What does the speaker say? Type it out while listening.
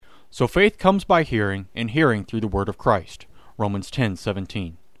So faith comes by hearing, and hearing through the word of Christ. Romans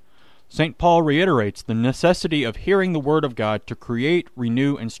 10:17. St. Paul reiterates the necessity of hearing the word of God to create,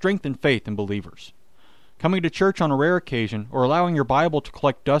 renew, and strengthen faith in believers. Coming to church on a rare occasion or allowing your Bible to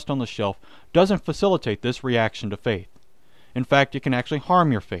collect dust on the shelf doesn't facilitate this reaction to faith. In fact, it can actually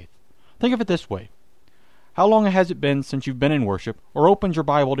harm your faith. Think of it this way. How long has it been since you've been in worship or opened your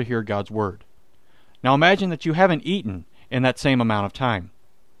Bible to hear God's word? Now imagine that you haven't eaten in that same amount of time.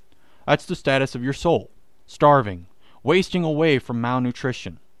 That's the status of your soul, starving, wasting away from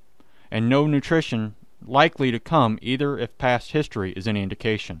malnutrition, and no nutrition likely to come either if past history is any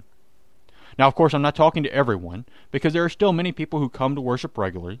indication. Now, of course, I'm not talking to everyone, because there are still many people who come to worship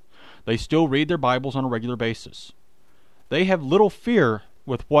regularly. They still read their Bibles on a regular basis. They have little fear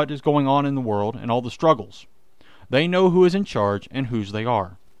with what is going on in the world and all the struggles. They know who is in charge and whose they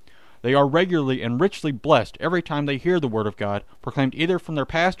are. They are regularly and richly blessed every time they hear the Word of God proclaimed either from their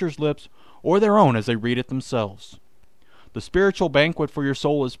pastor's lips or their own as they read it themselves. The spiritual banquet for your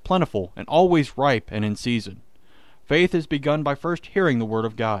soul is plentiful and always ripe and in season. Faith is begun by first hearing the Word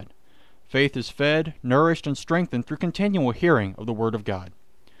of God. Faith is fed, nourished, and strengthened through continual hearing of the Word of God.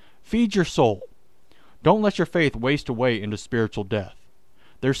 Feed your soul. Don't let your faith waste away into spiritual death.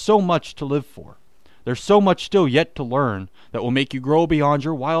 There's so much to live for. There's so much still yet to learn that will make you grow beyond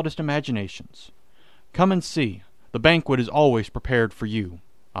your wildest imaginations. Come and see. The banquet is always prepared for you.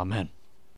 Amen.